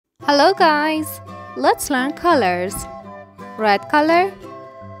Hello guys, let's learn colors. Red color,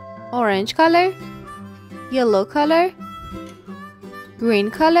 orange color, yellow color,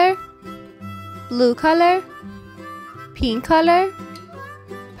 green color, blue color, pink color,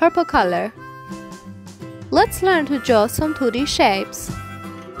 purple color. Let's learn to draw some 2D shapes.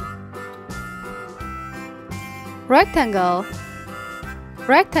 Rectangle,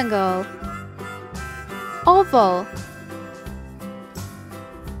 rectangle, oval,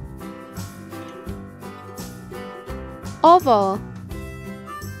 oval,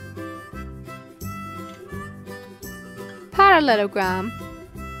 parallelogram,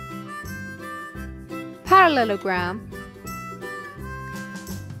 parallelogram,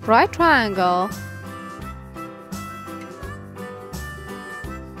 right triangle,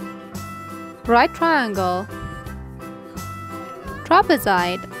 right triangle,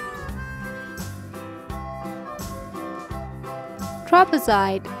 trapezoid,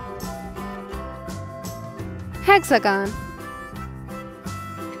 trapezoid, hexagon,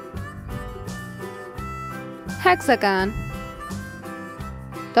 hexagon,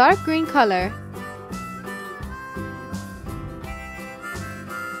 dark green color,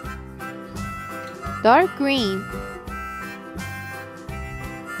 dark green,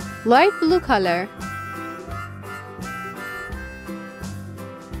 light blue color,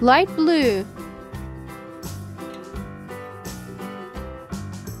 light blue,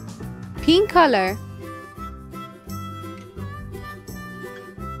 pink color,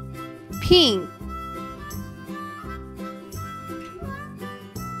 pink,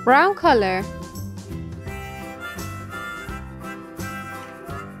 brown color,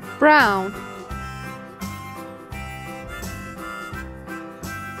 brown,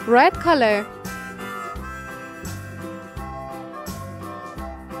 red color,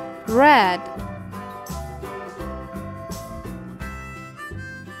 red,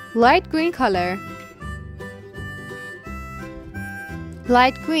 light green color,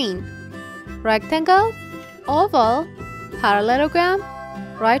 light green, rectangle, oval, parallelogram,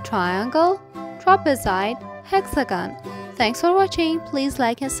 right triangle, trapezoid, hexagon. Thanks for watching. Please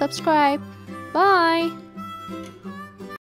like and subscribe. Bye.